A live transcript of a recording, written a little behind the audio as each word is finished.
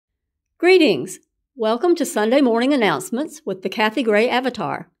Greetings! Welcome to Sunday Morning Announcements with the Kathy Gray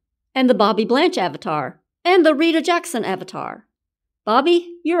avatar, and the Bobby Blanche avatar, and the Rita Jackson avatar.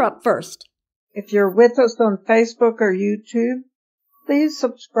 Bobby, you're up first. If you're with us on Facebook or YouTube, please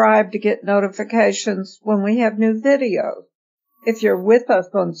subscribe to get notifications when we have new videos. If you're with us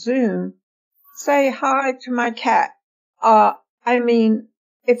on Zoom, say hi to my cat.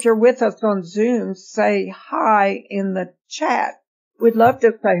 If you're with us on Zoom, say hi in the chat. We'd love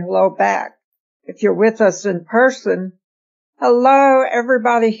to say hello back. If you're with us in person, hello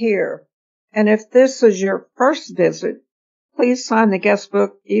everybody here. And if this is your first visit, please sign the guest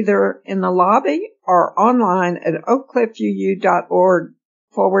book either in the lobby or online at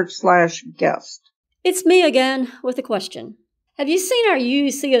oakcliffuu.org/guest. It's me again with a question. Have you seen our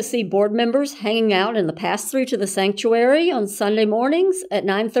UUCOC board members hanging out in the pass-through to the sanctuary on Sunday mornings at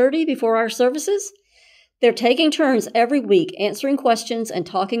 9:30 before our services? They're taking turns every week answering questions and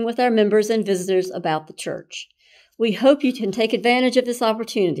talking with our members and visitors about the church. We hope you can take advantage of this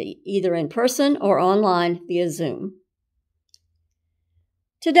opportunity, either in person or online via Zoom.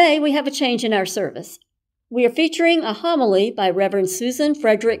 Today, we have a change in our service. We are featuring a homily by Reverend Susan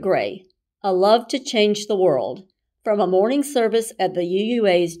Frederick Gray, A Love to Change the World, from a morning service at the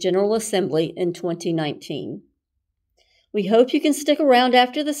UUA's General Assembly in 2019. We hope you can stick around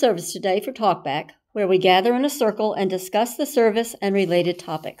after the service today for Talkback, where we gather in a circle and discuss the service and related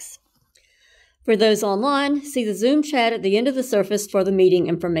topics. For those online, see the Zoom chat at the end of the service for the meeting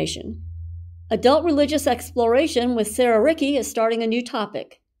information. Adult Religious Exploration with Sarah Rickey is starting a new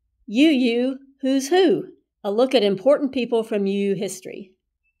topic, UU Who's Who, a look at important people from UU history.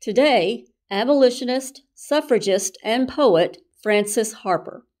 Today, abolitionist, suffragist, and poet Frances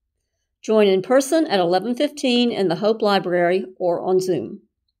Harper. Join in person at 11:15 in the Hope Library or on Zoom.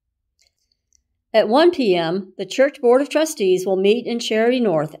 At 1 p.m., the Church Board of Trustees will meet in Charity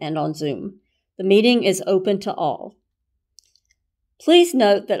North and on Zoom. The meeting is open to all. Please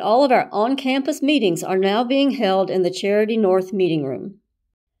note that all of our on-campus meetings are now being held in the Charity North meeting room.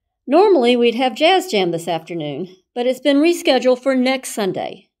 Normally, we'd have Jazz Jam this afternoon, but it's been rescheduled for next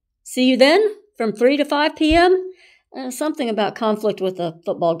Sunday. See you then, from 3 to 5 p.m.? Something about conflict with a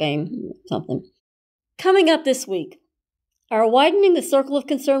football game, something. Coming up this week, our Widening the Circle of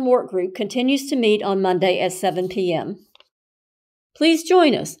Concern work group continues to meet on Monday at 7 p.m. Please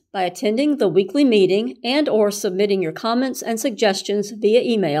join us by attending the weekly meeting and or submitting your comments and suggestions via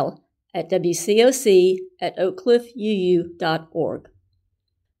email at wcoc@oakcliffuu.org.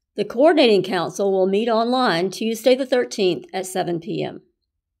 The Coordinating Council will meet online Tuesday the 13th at 7 p.m.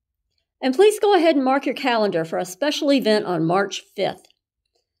 And please go ahead and mark your calendar for a special event on March 5th.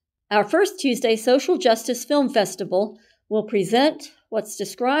 Our first Tuesday Social Justice Film Festival will present what's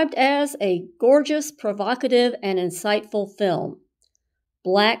described as a gorgeous, provocative, and insightful film,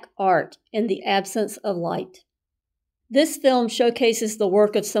 Black Art in the Absence of Light. This film showcases the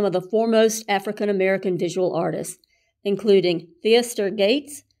work of some of the foremost African American visual artists, including Theaster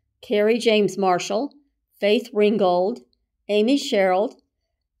Gates, Carrie James Marshall, Faith Ringgold, Amy Sherald,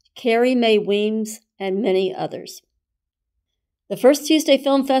 Carrie Mae Weems, and many others. The First Tuesday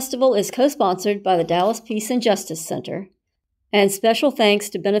Film Festival is co-sponsored by the Dallas Peace and Justice Center, and special thanks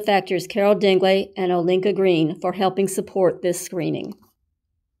to benefactors Carol Dingley and Olinka Green for helping support this screening.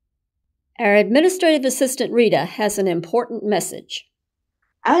 Our administrative assistant Rita has an important message.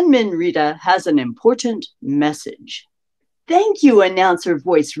 Admin Rita has an important message. Thank you, announcer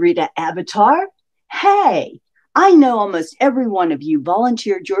voice Rita Avatar. Hey, I know almost every one of you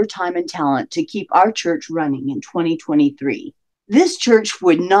volunteered your time and talent to keep our church running in 2023. This church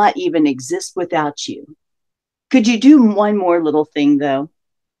would not even exist without you. Could you do one more little thing, though?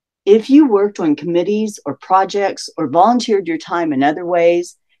 If you worked on committees or projects or volunteered your time in other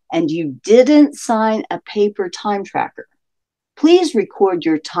ways, and you didn't sign a paper time tracker, please record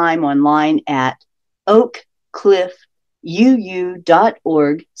your time online at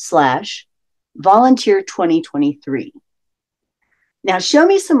oakcliffuu.org/volunteer2023. Now show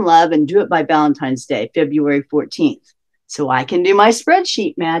me some love and do it by Valentine's Day, February 14th, so I can do my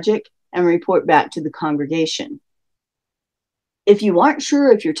spreadsheet magic and report back to the congregation. If you aren't sure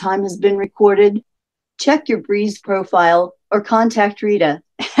if your time has been recorded, check your Breeze profile or contact Rita,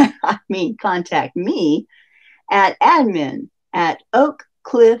 contact me at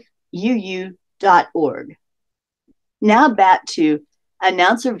admin@oakcliffuu.org. Now back to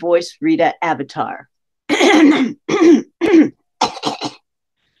announcer voice Rita Avatar.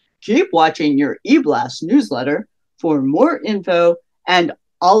 Keep watching your eBlast newsletter for more info and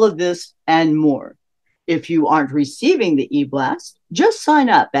all of this and more. If you aren't receiving the eBlast, just sign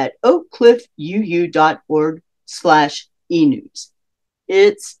up at oakcliffuu.org/enews.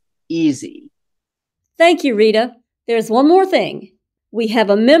 It's easy. Thank you, Rita. There's one more thing. We have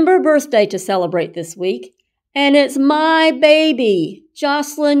a member birthday to celebrate this week, and it's my baby,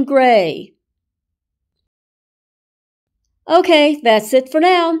 Jocelyn Gray. Okay, that's it for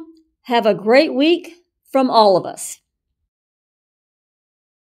now. Have a great week from all of us.